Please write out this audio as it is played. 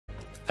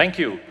Thank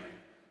you.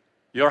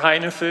 Your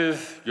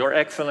Highnesses, Your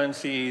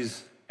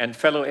Excellencies, and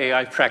fellow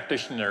AI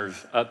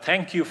practitioners,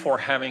 thank you for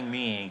having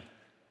me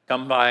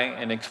come by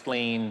and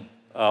explain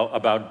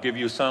give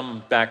you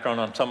some background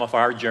on some of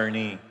our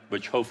journey,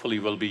 which hopefully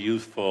will be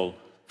useful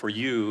for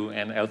you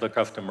and other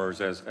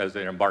customers as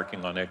they're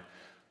embarking on it.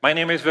 My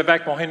name is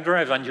Vivek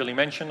Mohindra. As Anjali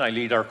mentioned, I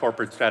lead our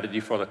corporate strategy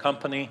for the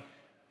company.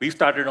 We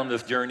started on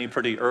this journey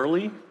pretty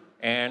early,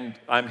 and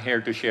I'm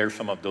here to share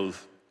some of those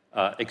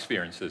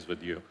experiences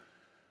with you.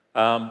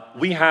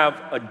 We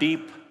have a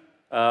deep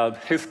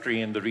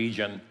history in the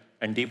region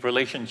and deep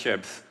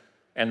relationships,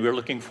 and we're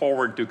looking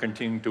forward to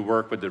continuing to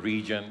work with the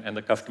region and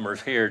the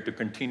customers here to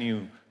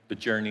continue the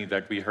journey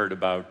that we heard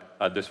about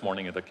this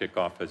morning at the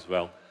kickoff as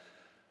well.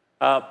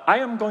 I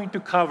am going to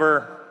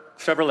cover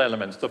several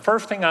elements. The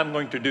first thing I'm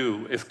going to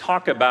do is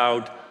talk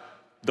about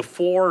the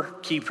 4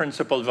 key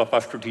principles of our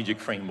strategic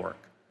framework.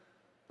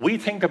 We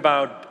think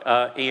about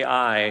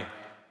AI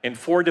in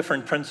 4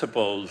 different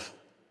principles,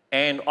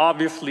 and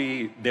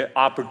obviously the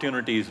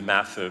opportunity is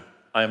massive.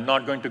 I am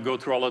not going to go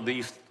through all of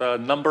these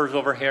numbers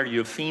over here.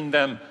 You've seen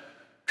them.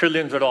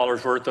 Trillions of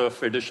dollars worth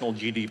of additional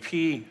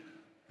GDP,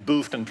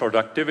 boost in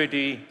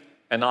productivity,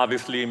 and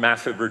obviously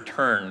massive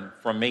return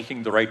from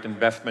making the right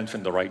investments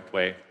in the right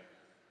way.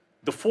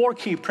 The 4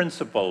 key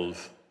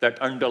principles that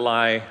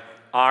underlie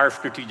our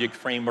strategic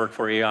framework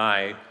for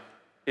AI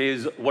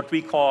is what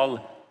we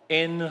call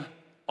in,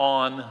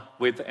 on,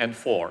 with, and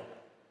for.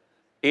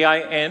 AI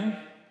in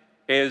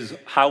is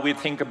how we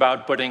think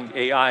about putting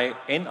AI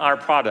in our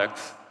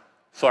products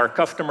so our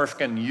customers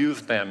can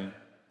use them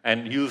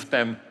and use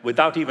them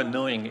without even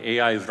knowing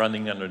AI is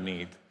running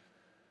underneath.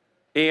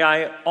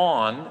 AI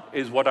on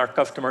is what our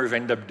customers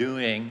end up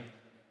doing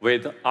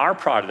with our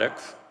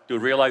products to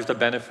realize the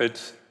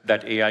benefits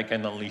that AI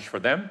can unleash for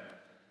them.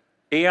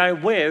 AI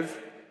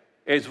with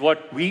is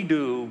what we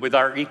do with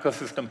our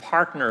ecosystem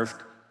partners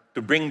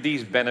to bring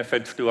these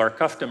benefits to our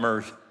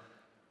customers.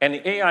 And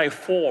AI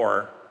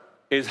for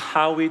is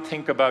how we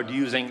think about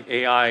using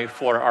AI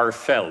for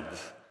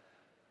ourselves.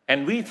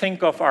 And we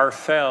think of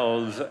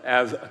ourselves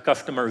as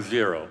customer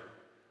zero.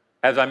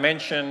 As I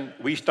mentioned,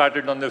 we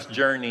started on this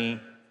journey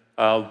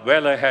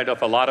well ahead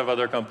of a lot of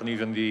other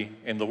companies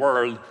in the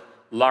world,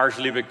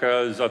 largely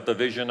because of the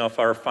vision of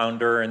our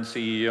founder and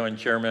CEO and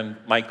chairman,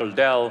 Michael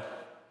Dell,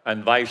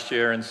 and vice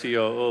chair and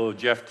COO,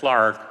 Jeff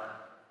Clarke,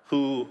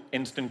 who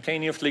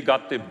instantaneously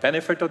got the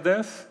benefit of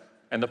this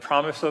and the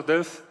promise of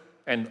this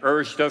and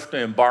urged us to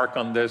embark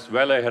on this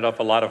well ahead of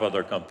a lot of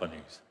other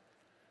companies.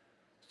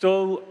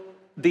 So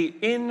the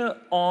in,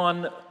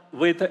 on,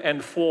 with,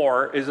 and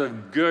for is a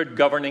good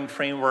governing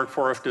framework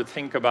for us to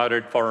think about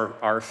it for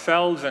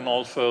ourselves and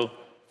also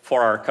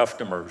for our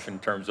customers in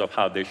terms of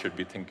how they should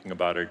be thinking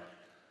about it.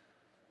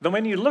 Then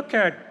when you look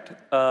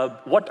at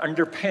what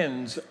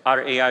underpins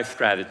our AI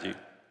strategy,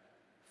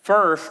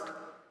 first,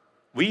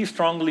 we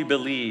strongly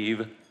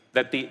believe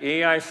that the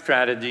AI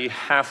strategy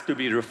has to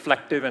be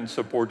reflective and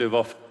supportive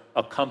of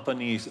a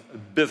company's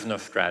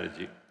business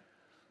strategy.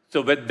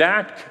 So with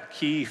that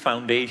key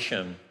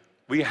foundation,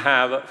 we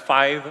have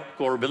 5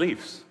 core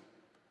beliefs.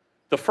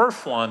 The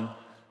first one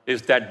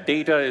is that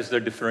data is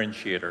the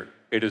differentiator.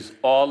 It is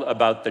all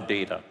about the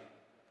data.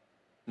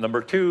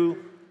 Number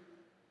 2,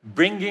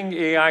 bringing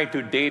AI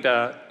to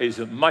data is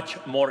much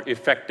more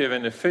effective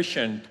and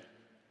efficient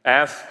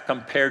as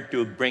compared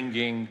to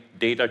bringing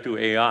data to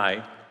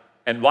AI.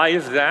 And why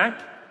is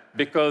that?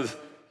 Because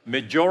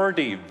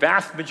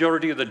vast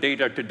majority of the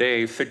data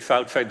today sits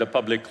outside the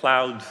public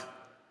clouds.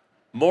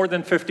 More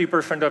than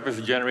 50% of it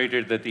is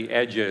generated at the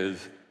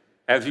edges.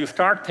 As you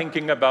start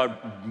thinking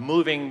about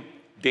moving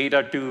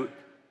data to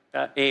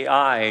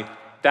AI,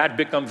 that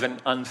becomes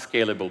an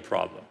unscalable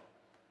problem.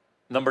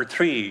 Number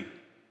 3,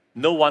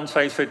 no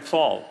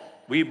one-size-fits-all.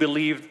 We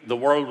believe the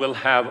world will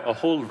have a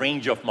whole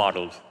range of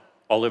models,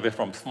 all the way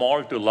from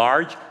small to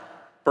large,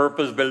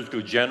 purpose-built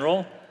to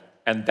general,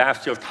 and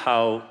that's just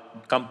how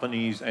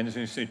companies and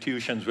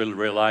institutions will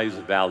realize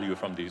value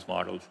from these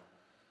models.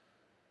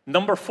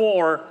 Number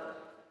 4,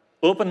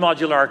 open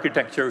modular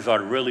architectures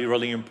are really,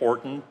 really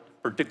important,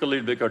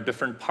 particularly because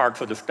different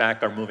parts of the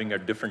stack are moving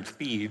at different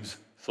speeds,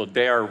 so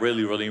they are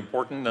really, really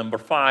important. Number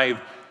 5,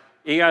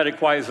 AI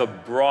requires a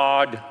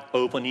broad,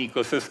 open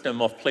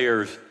ecosystem of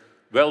players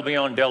well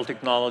beyond Dell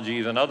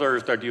Technologies and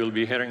others that you'll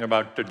be hearing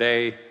about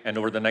today and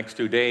over the next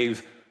 2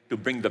 days to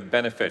bring the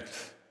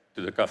benefits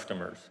to the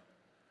customers.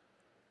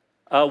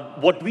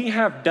 What we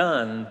have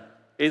done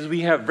is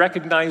we have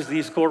recognized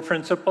these core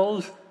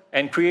principles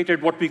and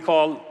created what we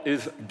call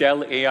is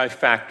Dell AI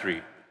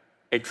Factory.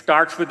 It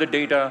starts with the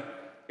data.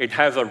 It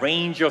has a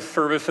range of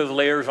services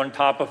layers on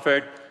top of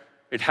it.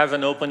 It has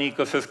an open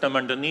ecosystem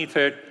underneath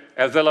it,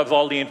 as well as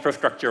all the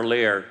infrastructure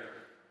layer.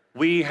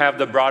 We have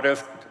the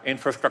broadest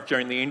infrastructure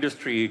in the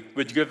industry,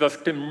 which gives us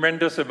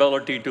tremendous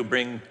ability to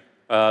bring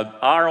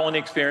our own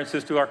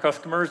experiences to our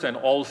customers and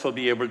also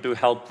be able to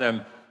help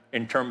them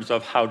in terms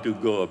of how to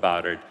go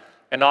about it.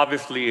 And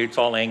obviously, it's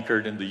all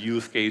anchored in the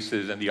use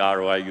cases and the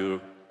ROI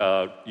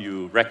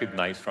you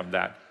recognize from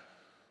that.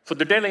 So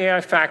the Dell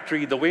AI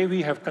Factory, the way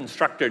we have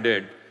constructed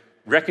it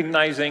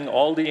recognizing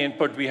all the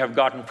input we have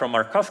gotten from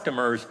our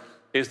customers,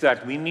 is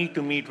that we need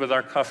to meet with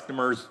our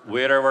customers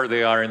wherever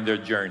they are in their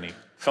journey.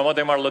 Some of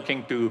them are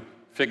looking to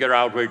figure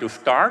out where to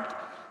start,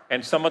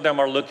 and some of them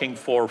are looking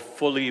for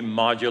fully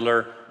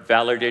modular,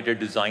 validated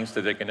designs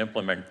that they can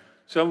implement.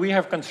 So we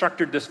have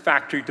constructed this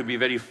factory to be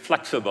very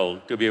flexible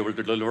to be able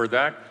to deliver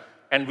that,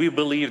 and we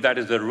believe that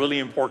is a really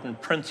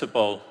important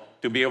principle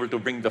to be able to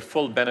bring the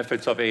full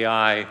benefits of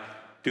AI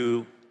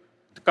to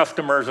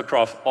customers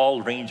across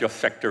all range of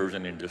sectors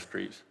and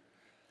industries.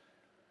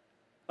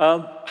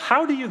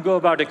 How do you go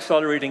about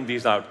accelerating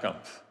these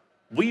outcomes?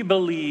 We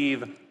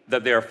believe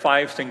that there are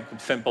 5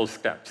 simple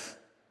steps.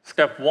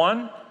 Step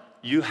 1,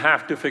 you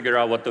have to figure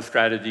out what the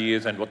strategy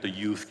is and what the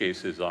use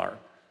cases are.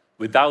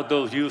 Without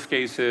those use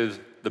cases,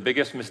 the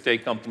biggest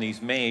mistake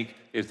companies make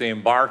is they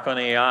embark on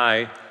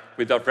AI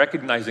without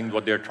recognizing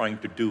what they're trying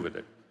to do with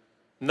it.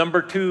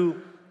 Number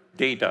 2,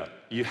 data.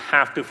 You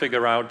have to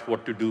figure out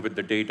what to do with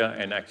the data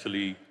and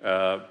actually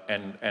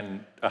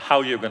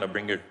how you're going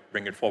to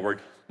bring it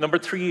forward. Number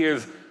 3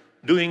 is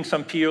doing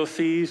some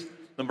POCs.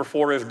 Number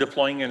 4 is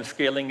deploying and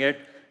scaling it.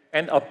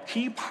 And a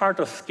key part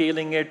of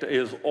scaling it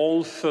is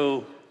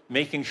also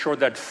making sure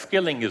that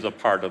skilling is a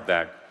part of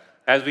that.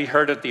 As we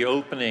heard at the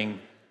opening,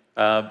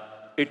 a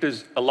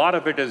lot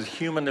of it is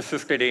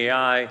human-assisted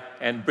AI,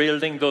 and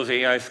building those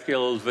AI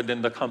skills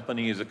within the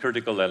company is a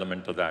critical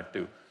element of that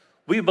too.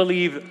 We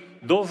believe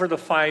those are the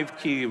 5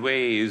 key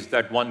ways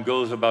that one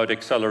goes about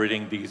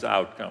accelerating these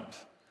outcomes.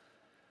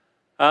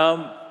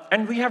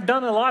 And we have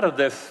done a lot of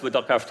this with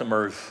our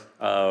customers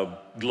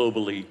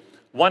globally.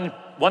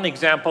 One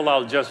example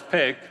I'll just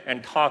pick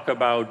and talk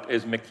about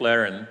is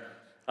McLaren.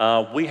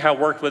 We have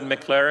worked with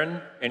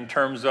McLaren in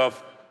terms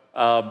of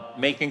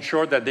making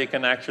sure that they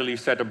can actually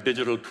set up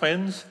digital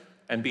twins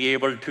and be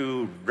able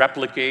to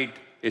replicate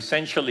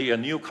essentially a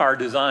new car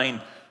design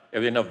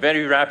in a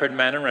very rapid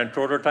manner and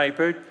prototype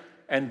it.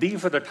 And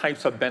these are the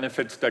types of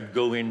benefits that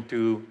go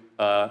into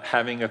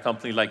having a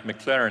company like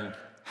McLaren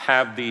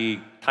have the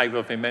type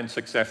of immense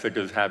success it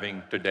is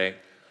having today.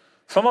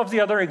 Some of the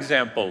other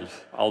examples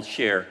I'll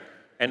share,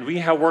 and we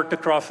have worked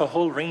across a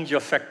whole range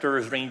of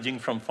sectors ranging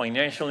from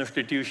financial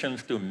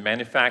institutions to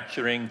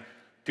manufacturing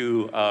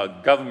to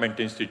government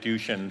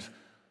institutions.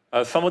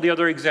 Some of the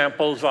other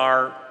examples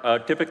are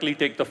typically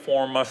take the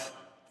form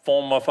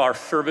of our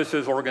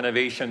services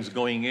organizations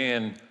going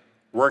in,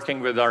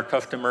 working with our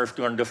customers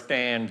to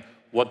understand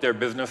what their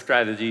business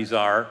strategies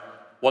are,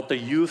 what the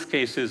use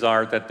cases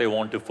are that they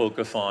want to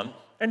focus on.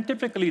 And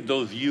typically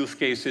those use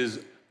cases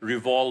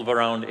revolve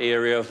around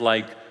areas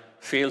like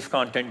sales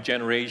content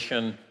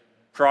generation,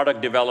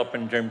 product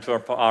development in terms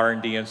of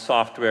R&D and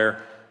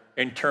software,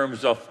 in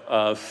terms of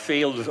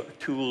sales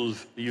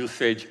tools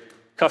usage,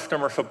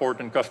 customer support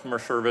and customer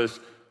service,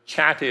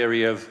 chat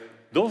areas.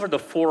 Those are the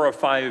 4 or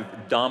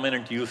 5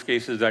 dominant use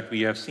cases that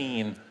we have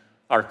seen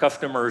our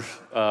customers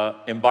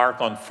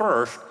embark on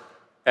first,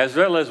 as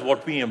well as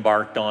what we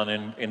embarked on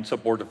in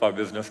support of our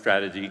business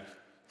strategy.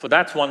 So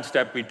that's one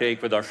step we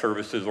take with our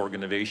services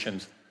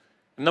organizations.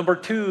 Number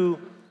 2,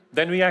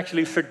 then we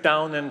actually sit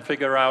down and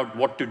figure out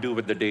what to do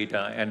with the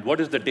data and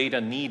what is the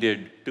data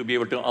needed to be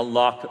able to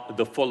unlock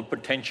the full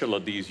potential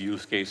of these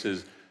use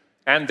cases.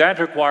 And that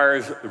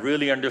requires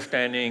really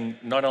understanding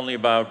not only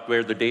about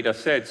where the data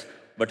sits,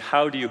 but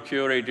how do you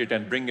curate it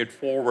and bring it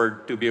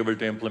forward to be able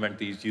to implement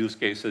these use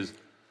cases.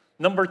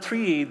 Number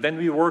 3, then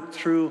we work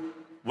through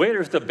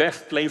where is the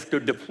best place to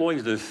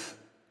deploy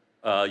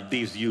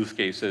these use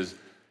cases.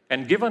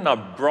 And given a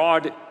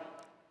broad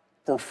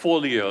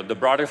portfolio, the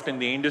broadest in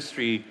the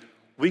industry,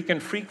 we can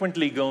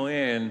frequently go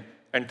in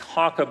and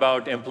talk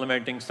about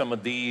implementing some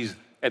of these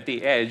at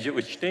the edge,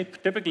 which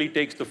typically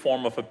takes the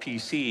form of a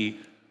PC,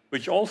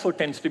 which also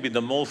tends to be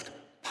the most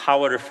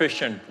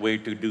power-efficient way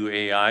to do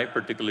AI,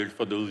 particularly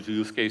for those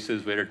use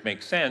cases where it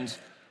makes sense,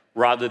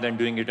 rather than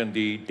doing it in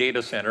the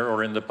data center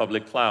or in the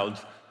public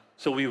clouds.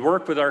 So we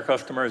work with our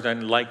customers,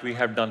 and like we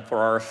have done for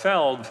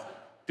ourselves,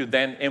 to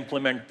then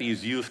implement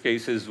these use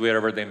cases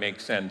wherever they make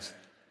sense.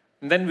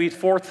 And then the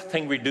 4th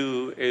thing we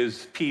do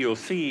is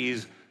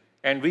POCs,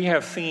 and we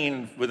have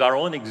seen with our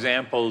own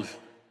examples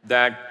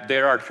that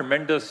there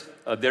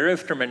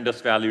is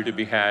tremendous value to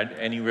be had,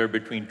 anywhere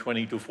between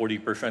 20 to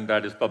 40%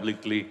 that is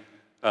publicly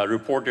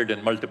reported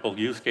in multiple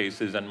use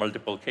cases and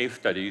multiple case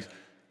studies.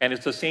 And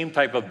it's the same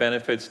type of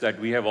benefits that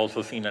we have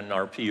also seen in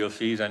our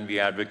POCs, and we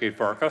advocate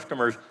for our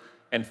customers.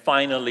 And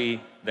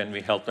finally, then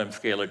we help them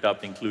scale it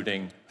up,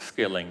 including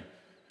skilling.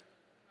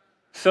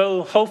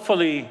 So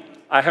hopefully,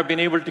 I have been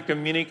able to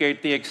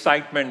communicate the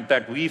excitement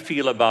that we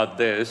feel about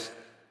this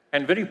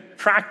and very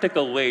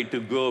practical way to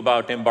go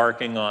about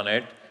embarking on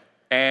it.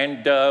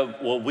 And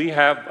we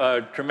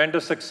have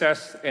tremendous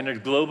success in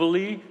it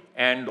globally.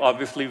 And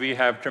obviously, we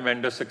have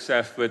tremendous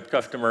success with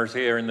customers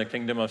here in the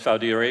Kingdom of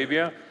Saudi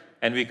Arabia.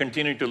 And we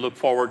continue to look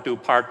forward to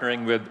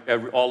partnering with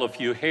all of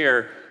you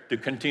here to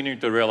continue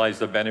to realize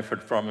the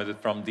benefit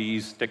from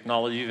these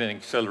technologies and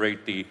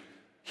accelerate the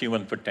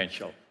human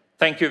potential.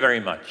 Thank you very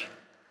much.